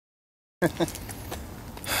Light.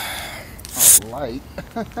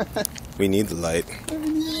 We need the light. We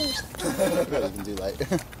can do light.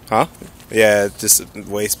 Huh? Yeah, it just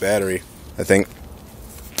waste battery, I think.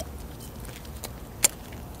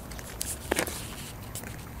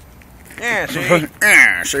 Yeah, see?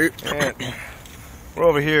 Yeah, shoot. Yeah. We're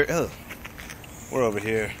over here. Ugh. We're over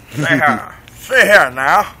here. See here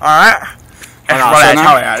now, alright? That's what I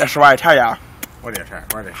tell ya. That's what I tell ya. What do you say?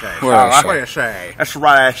 What do you say? What do you say? That's what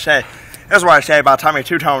I say. That's what I say about Tommy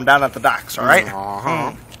Two-Tone down at the docks, alright?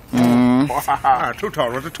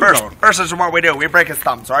 Two-Tone with a two-tone. First is what we do. We break his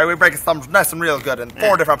thumbs, alright? We break his thumbs nice and real good in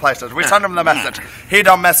 4 different places. We send him the message. He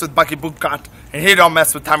don't mess with Bucky Bootcut, and he don't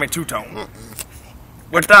mess with Tommy Two-Tone.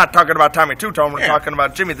 We're not talking about Tommy Two-Tone, we're talking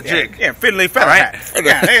about Jimmy the Jig. Yeah, Fiddly Feather. Right?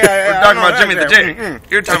 We're talking about Jimmy the Jig.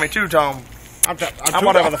 You're Tommy Two-Tone. I'm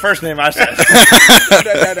whatever the first name I said.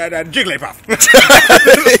 Jigglypuff.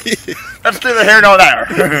 Let's do the here, no there.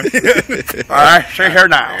 Alright, see here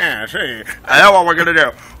now. Yeah, see. I know what we're going to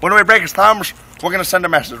do. When we break his thumbs, we're going to send a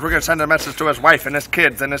message. We're going to send a message to his wife and his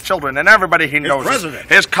kids and his children and everybody he knows.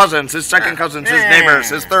 His cousins, his second cousins, his neighbors,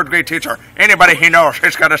 his third grade teacher. Anybody he knows,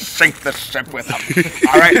 he's got to sink the ship with him.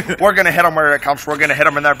 Alright? We're going to hit them where it counts. We're going to hit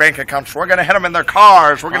them in their bank accounts. We're going to hit them in their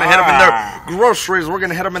cars. We're going to hit them in their groceries. We're going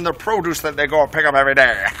to hit them in their produce that they go and pick up every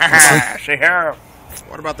day. See here?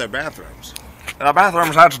 What about their bathrooms? The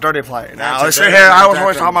bathrooms, that's dirty play. Now, see here, I was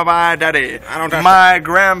always talking about my daddy. My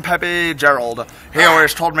grandpappy Gerald. He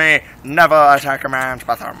always told me, never attack a man's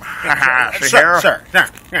bathroom. See here? Sir.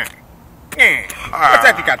 What's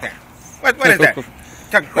that you got there? What is that?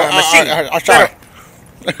 Machine. Sorry.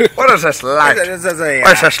 What is this light? This is a...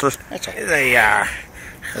 What is this? It's a...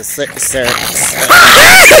 Sir.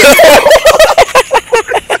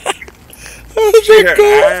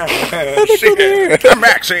 Come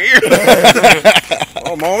back, see?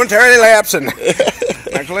 Oh, momentarily lapsing.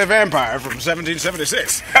 Actually a vampire from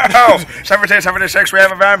 1776. Oh, 1776, we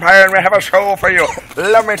have a vampire and we have a show for you.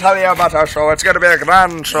 Let me tell you about our show. It's going to be a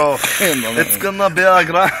grand show. It's going to be a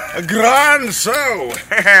grand show.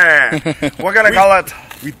 We're going to call it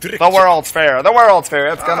the World's Fair. The World's Fair.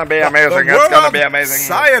 It's going to be amazing. It's going to be amazing.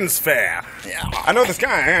 Science Fair. Yeah. I know this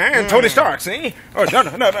guy, Tony Stark, see? Oh, no,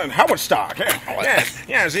 Howard Stark.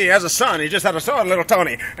 Yes, he has a son. He just had a son, little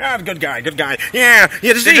Tony. Good guy. Yeah.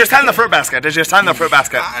 Did you sign the fruit basket?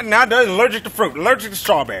 Not allergic to fruit, allergic to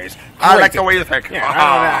strawberries. I like the way you think. Yeah,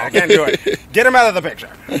 I can't do it. Get him out of the picture.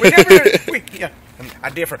 A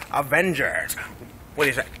different Avengers. What do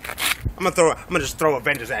you say? I'm gonna just throw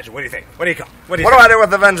Avengers at you. What do you think? What do you do I do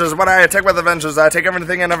with Avengers? What do I take with Avengers? I take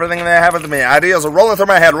everything and everything they have with me. Ideas are rolling through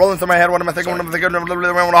my head. What am I thinking? I want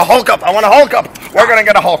to Hulk up. I want to Hulk up. We're gonna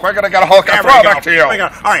get a Hulk. I'll throw it back to you. All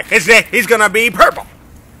right, he's gonna be purple.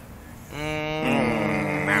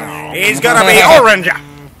 He's gonna be orange.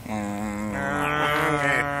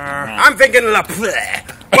 I'm thinking La Play.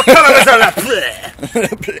 What color is La Play?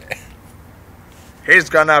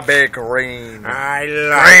 He's gonna be green. I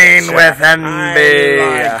like green with envy.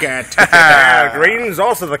 I like it. Green's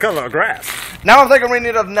also the color of grass. Now I'm thinking we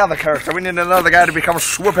need another character. We need another guy to become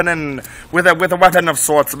swooping in with a weapon of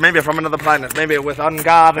sorts. Maybe from another planet. Maybe with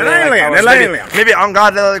ungodly powers. Maybe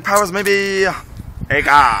ungodly powers. Maybe a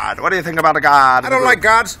god. What do you think about a god? I don't like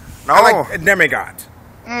gods. No. I like demigods.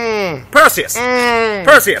 Perseus.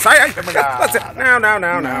 Perseus. That's it. No.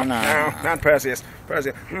 Not Perseus.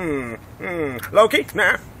 Loki?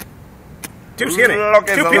 Nah. Too skinny.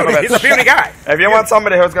 Too puny. He's a puny guy. If you want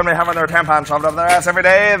somebody who's going to be having their tampon shoved up their ass every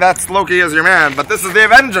day, that's Loki is your man. But this is the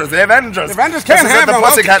Avengers. The Avengers can't have the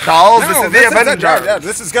Pussycat Dolls. This is the Avengers.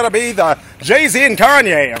 This is going to be the Jay-Z and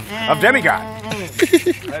Kanye of demigod.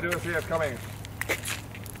 I do see it coming.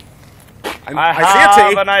 I see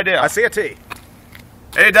a T. An idea. I see a T.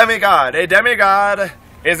 A demigod. A demigod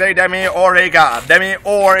is a demi or a god. Demi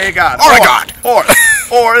or a god. Or a god.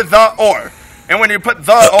 Or the or. And when you put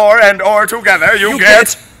the or and or together, you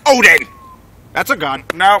get Odin. That's a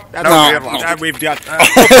god. No. That's we've got.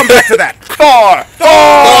 We'll come back to that. Thor.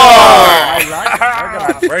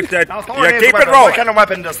 Right there. Now, Thor keep it rolling. What kind of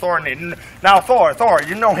weapon does Thor need? Now, Thor,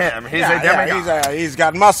 you know him. He's a demigod. He's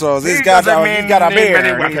got muscles. He's got a beard.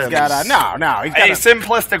 He's got a a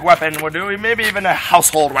simplistic weapon would do. Maybe even a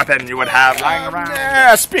household weapon you would have lying around.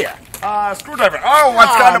 Yeah, a spear. Screwdriver. Oh, what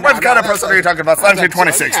kind of person are you talking about? It's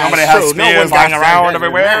 1926. Nobody has spears lying around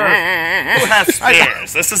everywhere. Who has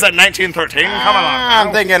spears? This is at 1913. Come along.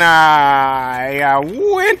 I'm thinking I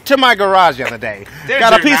went to my garage the other day.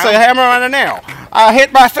 Got a piece of hammer and a nail. I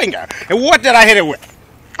hit my finger. And what did I hit it with?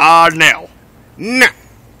 A nail. No.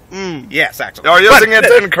 Yes, actually. You're using it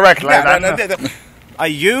incorrectly. I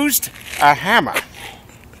used a hammer.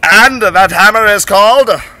 And that hammer is called...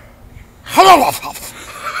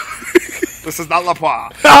 This is not LaPois.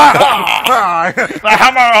 The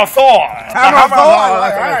hammer of Thor.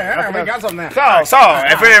 We got something there. So,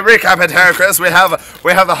 if we recap it here, Chris, we have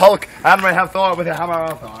the Hulk and we have Thor with the hammer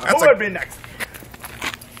of Thor. Who would be next?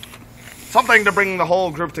 Something to bring the whole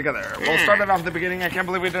group together. We'll start it off at the beginning. I can't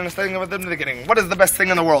believe we didn't start with them in the beginning. What is the best thing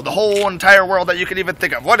in the world? The whole entire world that you could even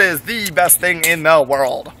think of. What is the best thing in the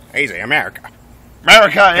world? Easy, America.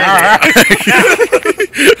 America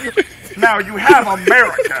is. Now you have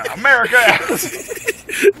America.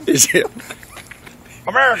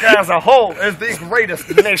 America as a whole is the greatest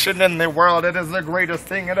nation in the world. It is the greatest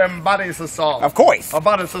thing. It embodies us all. Of course.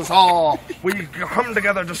 Embodies us all. We come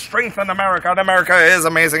together to strengthen America, and America is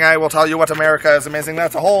amazing. I will tell you what America is amazing.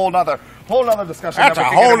 That's a whole nother discussion. That's a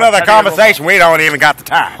whole nother conversation. We don't even got the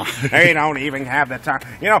time. We don't even have the time.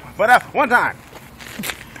 You know, but one time,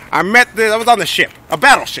 I was on the ship, a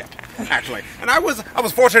battleship, actually, and I was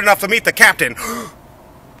fortunate enough to meet the captain.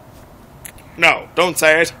 No, don't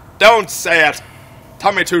say it. Don't say it.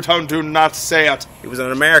 Tommy Two-Tone, do not say it. He was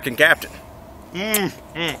an American captain.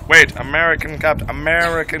 Wait, American captain.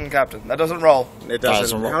 American captain. That doesn't roll. It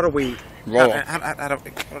doesn't roll. How do we roll?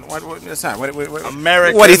 American.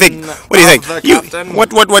 What do you think? What do you think? What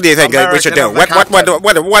do you think we should do? What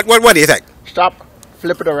do you think? Stop.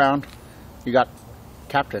 Flip it around. You got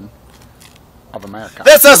Captain of America.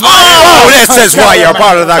 This is why you're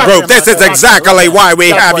part of the group. This is exactly why we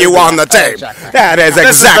have you on the team. That is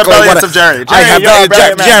exactly what of Jerry. I have.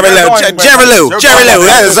 Jerry Lou.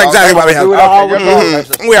 That is exactly what we have.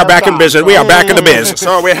 We are back in business. We are back in the biz.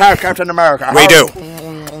 So we have Captain America. We do.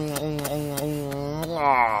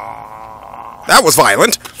 That was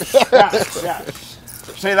violent. Yeah.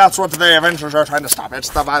 See, that's what the Avengers are trying to stop. It's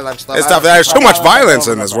the violence. There's too much violence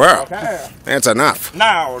in this world. It's enough.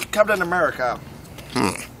 Now, Captain America.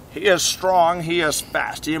 He is strong. He is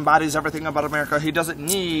fast. He embodies everything about America. He doesn't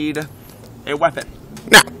need a weapon.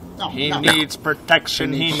 No. He needs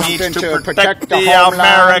protection. He needs to protect the the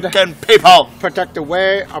homeland. American people. Protect the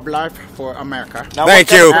way of life for America. Now,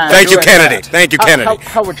 Thank you, Kennedy. Thank you, Kennedy.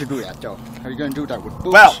 How would you do that, though? Are you going to do that with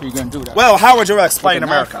boots? Well, Are you going to do that? Well, how would you explain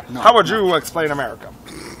With a knife? America? No, How would you explain America?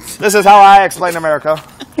 This is how I explain America.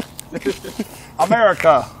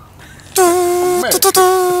 America. And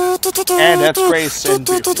its grace and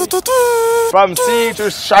beauty. From sea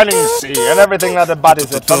to shining sea and everything that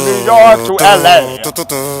embodies it. From New York to LA.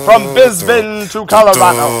 From Bisbee to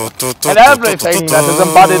Colorado. And everything that is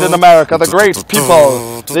embodied in America. The great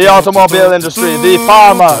people. The automobile industry. The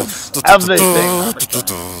farmers. Everything.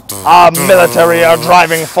 Our military, our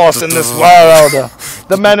driving force in this world.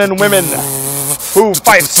 The men and women who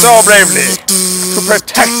fight so bravely to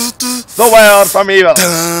protect the world from evil.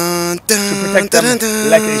 To protect them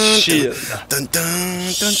like a shield.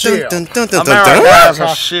 America has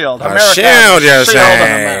a shield. A shield, you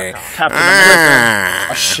say? Captain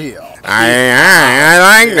America. A shield. I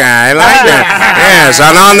like that. Yes,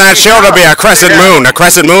 and on that shield will be a crescent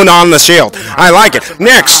moon on the shield. I like it.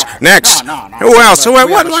 Next. Who else?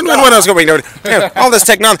 What else can we do? All this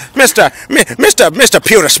technology, Mr.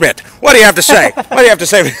 Pewter Smith. What do you have to say? What do you have to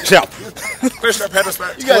say for yourself? Mr.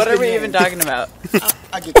 Pettersmith. What are we even talking about?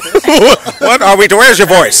 I get this. What are we? Where's your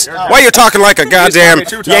voice? Why are you talking like a goddamn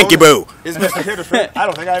Yankee boo? Is Mr. Pettersmith? I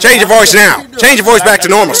don't think I Change your voice now. Change your voice back to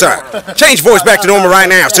normal, sir. Change your voice back to normal right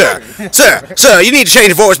now, sir. Sir, you need to change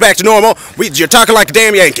your voice back to normal. You're talking like a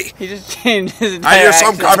damn Yankie. He just changed his Are entire you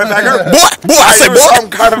some accent. carpetbagger? Boy, I say Are you boy. some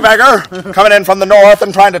carpetbagger coming in from the north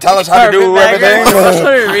and trying to tell us how to do everything? What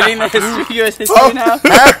are we reading the history, U.S. history now?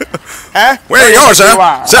 Huh? Where are yours,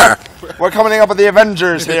 sir? Sir. We're coming up with the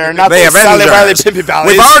Avengers here, not the The Sally Riley Avengers. Pimpy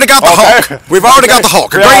Ballies. We've already got the Hulk. We've already got the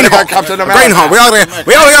Hulk. A We green already got Hulk. Captain A America. green Hulk. We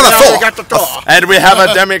already got the Thor. And we have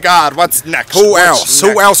a demigod. What's next? Who else?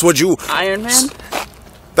 Who else would you? Iron Man?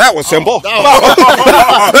 That was simple. There we go.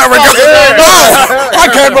 Oh, I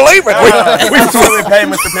can't believe it. That's why we pay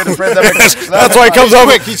Mr. Pettersmith. That's why he comes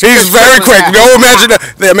over. He's very quick. No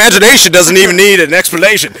the imagination doesn't even need an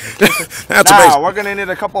explanation. That's Now, amazing. we're going to need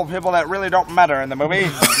a couple of people that really don't matter in the movie.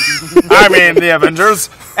 I mean, the Avengers.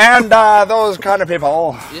 And those kind of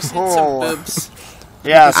people. You just need some boobs.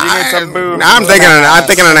 Yes, you need some boobs. I'm thinking an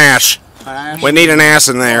ass. An ass? We need an ass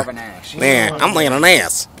in there. Of an ass. Yeah, I'm thinking an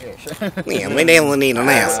ass. Yeah, we definitely need an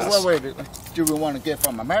ass. Well, wait, do we want to get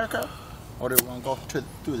from America, or do we want to go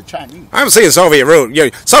to the Chinese? I'm seeing Soviet route.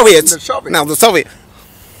 Soviets. The Soviets. Now the Soviet.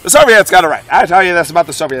 The Soviets got it right. I tell you this about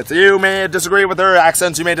the Soviets. You may disagree with their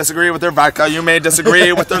accents, you may disagree with their vodka, you may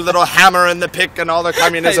disagree with their little hammer and the pick and all the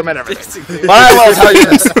communism and everything. But I will tell you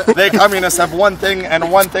this. The communists have one thing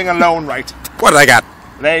and one thing alone right. What do they got?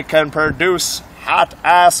 They can produce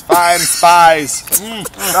hot-ass fine spies.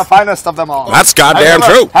 The finest of them all. That's goddamn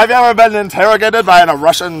true. Have you ever been interrogated by a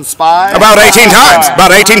Russian spy? About 18 times.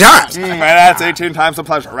 About 18 times. And that's 18 times the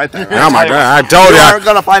pleasure right there. Oh, my God. I told you. You aren't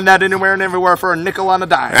going to find that anywhere and everywhere for a nickel on a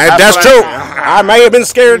dime. That's what true. I I may have been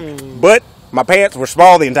scared, but my pants were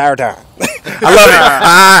small the entire time.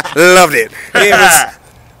 I loved it. It was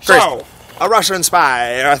So, a Russian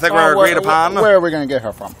spy, I think we're agreed upon. Where are we going to get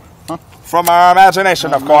her from? From our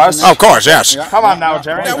imagination, of course. Of course, yes. Come on now,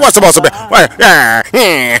 Jerry. What's supposed to be? Wait,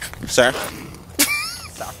 sir.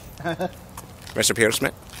 Mr. Peter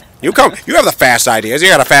Smith, you have the fast ideas. You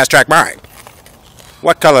got a fast track mind.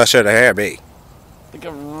 What color should her hair be? Like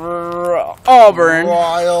a Auburn.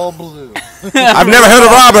 Royal blue. I've never heard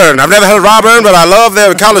of Auburn. But I love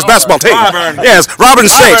their college basketball team. Auburn. Yes, Auburn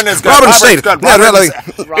State. Auburn is good. Auburn Auburn's State. good. Yeah, really.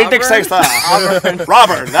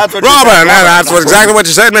 Robert, that's what Robin, that's exactly what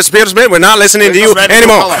you said, Mr. Peter Smith. We're not listening to you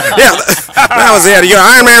anymore. Yeah, that was it. Your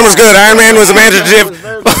Iron Man was good. Iron Man was imaginative.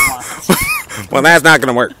 Well, that's not going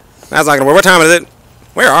to work. That's not going to work. What time is it?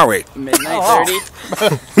 Where are we? Midnight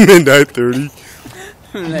 30. Midnight 30.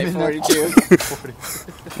 Midnight 42.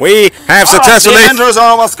 We have successfully. The intros are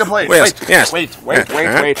almost complete. Yes. Wait.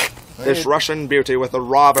 This Russian beauty with the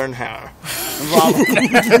robin hair.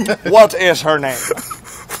 What is her name?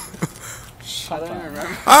 I don't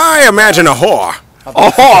remember. I imagine a whore. A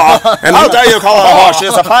whore? And how dare you call her a whore? She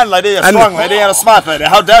is a fine lady, a strong lady, and a smart lady.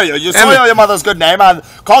 How dare you? You soil your mother's good name on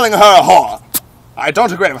calling her a whore. I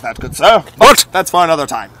don't agree with that, good sir. But That's for another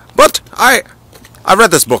time. I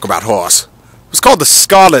read this book about whores. It's called The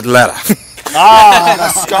Scarlet Letter. The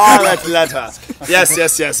Scarlet Letter. Yes.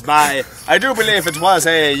 I do believe it was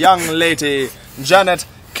a young lady, Janet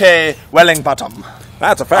K. Wellingbottom.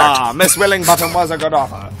 That's a fact. Miss Wellingbottom was a good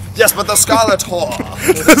author. Yes, but the Scarlet Whore.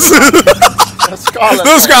 The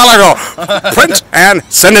Scarlet Whore. Print and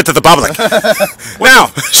send it to the public. Now,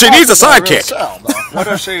 she needs a sidekick.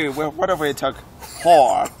 What if we took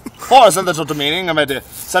whore? Whore is a little demeaning. I mean, to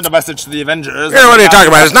send a message to the Avengers. Yeah, what are you talking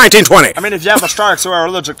about? It's 1920. I mean, if you have a Starks who are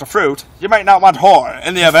allergic to fruit, you might not want whore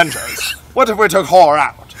in the Avengers. What if we took whore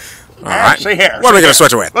out? All right. See here. What are we going to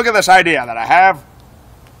switch it with? Look at this idea that I have.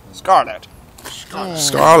 Scarlet.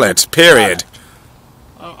 Scarlet, period.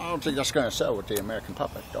 I don't think that's going to sell with the American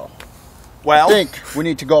public, though. Well, I think we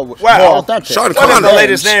need to go with Well, more authentic. Sean what if Connery. the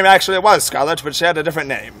lady's name actually was Scarlet, but she had a different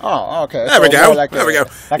name? Oh, okay. There we go. more Like There we go.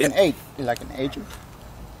 Like an agent.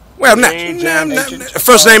 Well, Agent.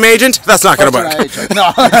 first name agent? That's not going to work. Agent.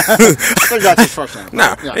 No, I think that's his first name.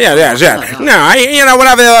 No, Yeah. yeah. No,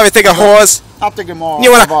 whenever I think of whores, I'm thinking more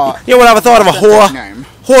you know of what I thought of a authentic whore? name.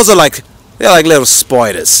 Whores are they're like little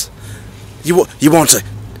spiders. You want to,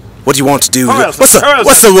 what do you want to do? What's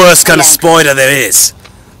What's the worst kind of spider there is?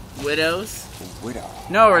 Widows? Widow.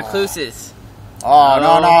 No, recluses. Oh,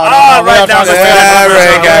 no. right now,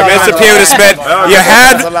 There we go, Mr. Pewter Smith. You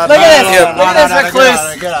had Look at this. Look at this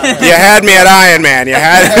recluse. you had me at Iron Man. You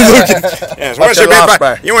had yes.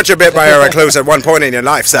 You weren't bit by a recluse at one point in your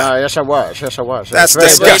life, sir. Yes, I was. That's very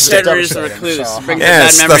disgusting. Said devastating, recluse. so- Brings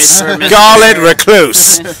Yes, bad the memories for Mr. scarlet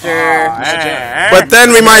recluse. Mr. But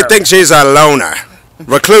then we might think she's a loner.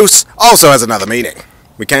 Recluse also has another meaning.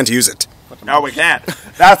 We can't use it. No, we can't.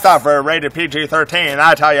 That's not for rated PG-13.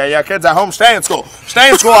 I tell you, your kids at home, stay in school. Stay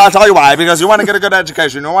in school, I'll tell you why. Because you want to get a good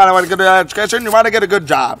education. You want to get a good education, you want to get a good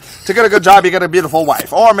job. To get a good job, you get a beautiful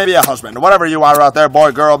wife. Or maybe a husband. Whatever you are out there,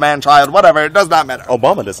 boy, girl, man, child, whatever. It does not matter.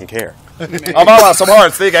 Obama doesn't care. Obama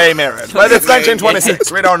supports the gay marriage. But it's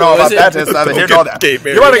 1926. We don't know about that. It's neither here nor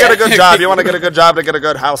there. You want to get a good job. You want to get a good job to get a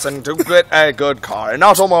good house and to get a good car. An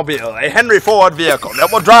automobile. A Henry Ford vehicle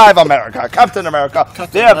that will drive America. Captain America.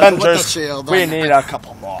 The Avengers. We need a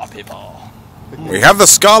couple more people. We have the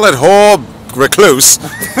Scarlet Whore recluse.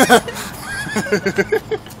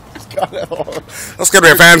 That's going to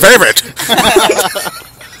be a fan favorite.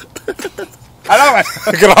 I love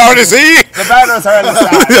it. You can already see The banners are in the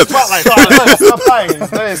sky. Yes. Spotlights, the planes,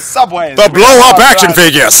 the subways. the blow-up action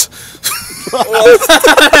figures.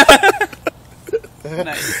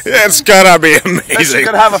 It's gonna be She amazing.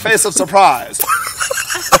 could have a face of surprise.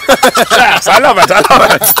 Yes, I love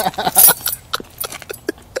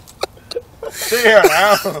it. See here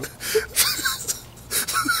now.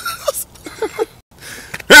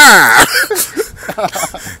 Ah!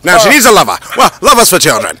 Now she needs a lover. Well, lovers for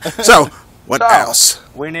children. So, what So, else?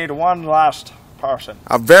 we need one last person.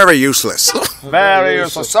 A very useless. Very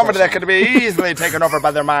useful. Somebody that could be easily taken over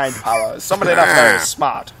by their mind powers. Somebody that's very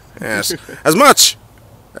smart. Yes. As much.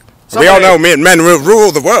 We all know men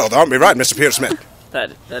rule the world, aren't we right, Mr. Peter Smith?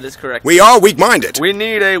 That is correct. We are weak-minded. We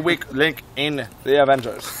need a weak link in the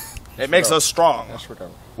Avengers. It makes us strong.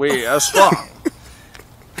 We are strong.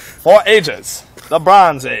 For ages. the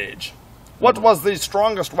Bronze Age. What was the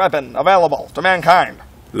strongest weapon available to mankind?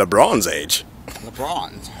 LeBron's age.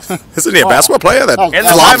 LeBron. Isn't he a basketball player that In the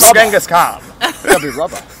time flops? of Genghis Khan. That'd be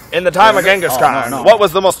rubber. In the time of Genghis Khan, no. what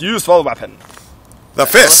was the most useful weapon? The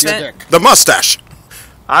fist. Your dick. The mustache.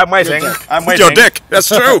 I'm waiting. I'm waiting. Your dick. That's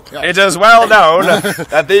true. It is well known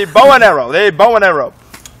that the bow and arrow,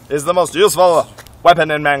 is the most useful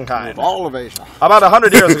weapon in mankind. All of Asia. About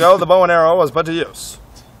 100 years ago, the bow and arrow was put to use.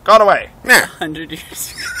 Gone away. Yeah. 100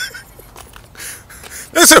 years.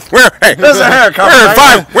 This is where. Hey, This is a haircut.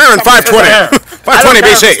 we're in 520. 520 The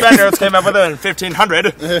BC. Spaniards came up with it in 1500.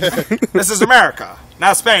 This is America.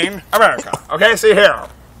 Now Spain, America. Okay, see here.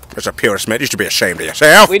 There's a purist, mate. You should be ashamed of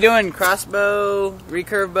yourself. We doing crossbow,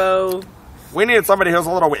 recurve bow. We need somebody who's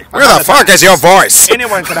a little weak. Where the fuck is your voice?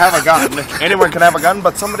 Anyone can have a gun. Anyone can have a gun,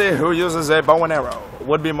 but somebody who uses a bow and arrow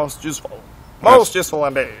would be most useful. Most useful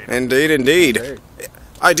indeed. Indeed.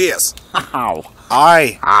 Ideas. How?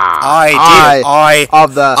 Ideas.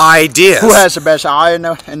 Of the Ideas. who has the best eye in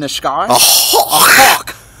the sky? A hawk.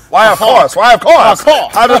 Why, of course. Why, of course. Of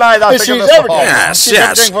course. How did I not It think of sees this everything. before? Yes, Sees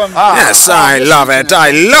yes. everything from- Yes, I love it.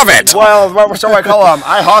 I love it. Well, what shall I call him?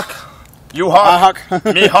 I hawk. You hawk. Hawk.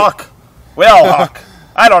 Me hawk. We all hawk.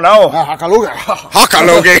 I don't know. Hakaluga.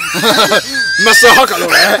 Hawkaloogie. Mr.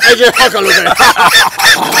 Hakaluga. AJ Hakaluga.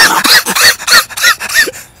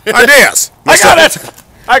 Ideas. I got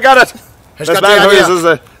it. got the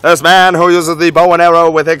idea. This man who uses the bow and arrow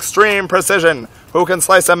with extreme precision, who can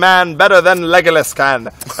slice a man better than Legolas can.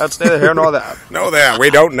 That's neither here nor there. No, there. We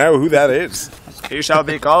don't know who that is. He shall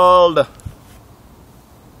be called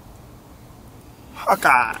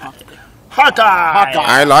Hawkeye. Hawkeye.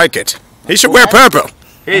 I like it. He should wear purple.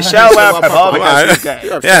 He shall wear purple because he's gay.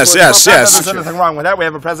 Yes. Not that there's anything wrong with that. We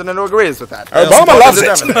have a president who agrees with that. Obama loves it.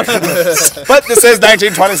 But this is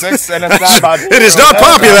 1926, and it's not about... It is not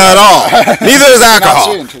popular at all. Neither is Not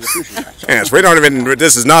alcohol. seen to the future. Yes, we don't even.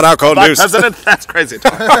 This is not alcohol Black news. president? That's crazy.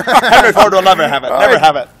 Henry Ford will never have it. Never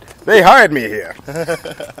have it. They hired me here.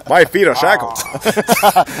 My feet are shackled.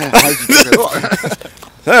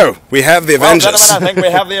 So, we have the Well, Avengers. gentlemen, I think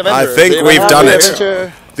we have the Avengers. I think The we've done it.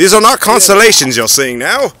 Adventure. These are not constellations you're seeing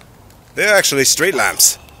now. They're actually street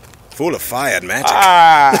lamps. Full of fire and magic.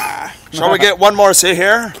 Shall we get one more see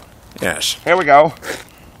here? Yes. Here we go.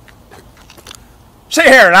 See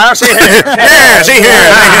here now, see here. Yeah, see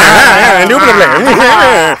here. Indubitably.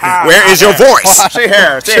 Where is your voice? See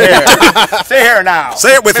here, see here. See here now.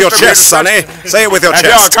 Say it with your Mr. chest, Sonny. Say it with your If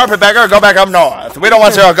you're a chest. carpetbagger, go back up north. We don't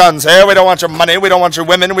want your guns here. We don't want your money. We don't want your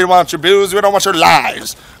women. We don't want your booze. We don't want your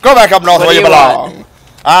lies. Go back up north What where do you you belong.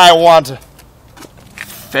 I want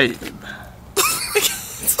fame.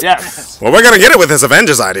 Yes. Well, we're going to get it with this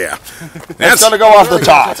Avengers idea. It's going to go off the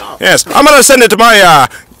top. Yes, I'm going to send it to my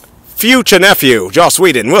future nephew, Joss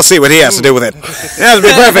Whedon. We'll see what he has to do with it. Yeah, it'll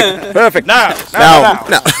be perfect. Perfect. Now.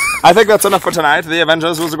 I think that's enough for tonight. The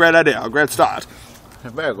Avengers was a great idea. A great start.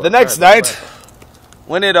 Very good, The next very good, night,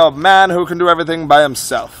 we need a man who can do everything by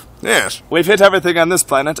himself. Yes. We've hit everything on this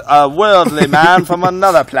planet. A worldly man from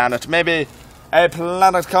another planet. Maybe a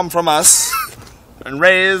planet come from us and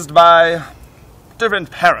raised by different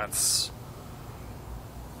parents.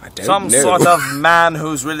 I don't Some know. sort of man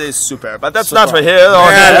who's really super. But that's not for here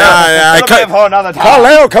or Yeah, there. I It'll be for another time.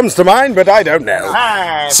 Carlisle comes to mind, but I don't know.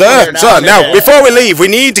 Hi, Sir, see here now, before we leave, we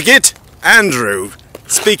need to get Andrew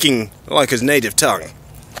speaking like his native tongue.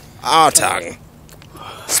 Our tongue.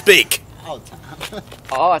 Speak.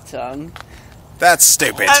 Aw, tongue. That's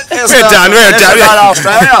stupid. It's We're not- done, we're this done. is not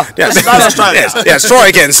Australia. Yes. This is not Australia. Yes, try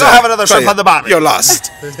again, sir. have another Try shrimp on the barbie. You're lost.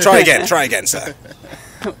 Try again, sir.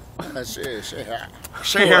 Let's see here.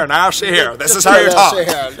 See here now, see here. This is how you talk. See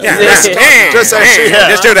here. Yeah, Just say she here.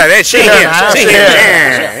 Just do that. She here. now, She she here.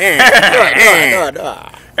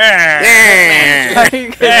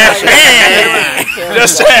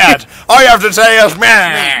 Just say it. All you have to say is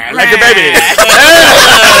man, like a baby.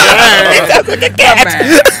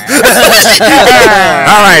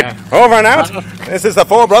 All right, over and out. This is the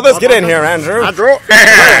Four Brothers. Get in here, Andrew.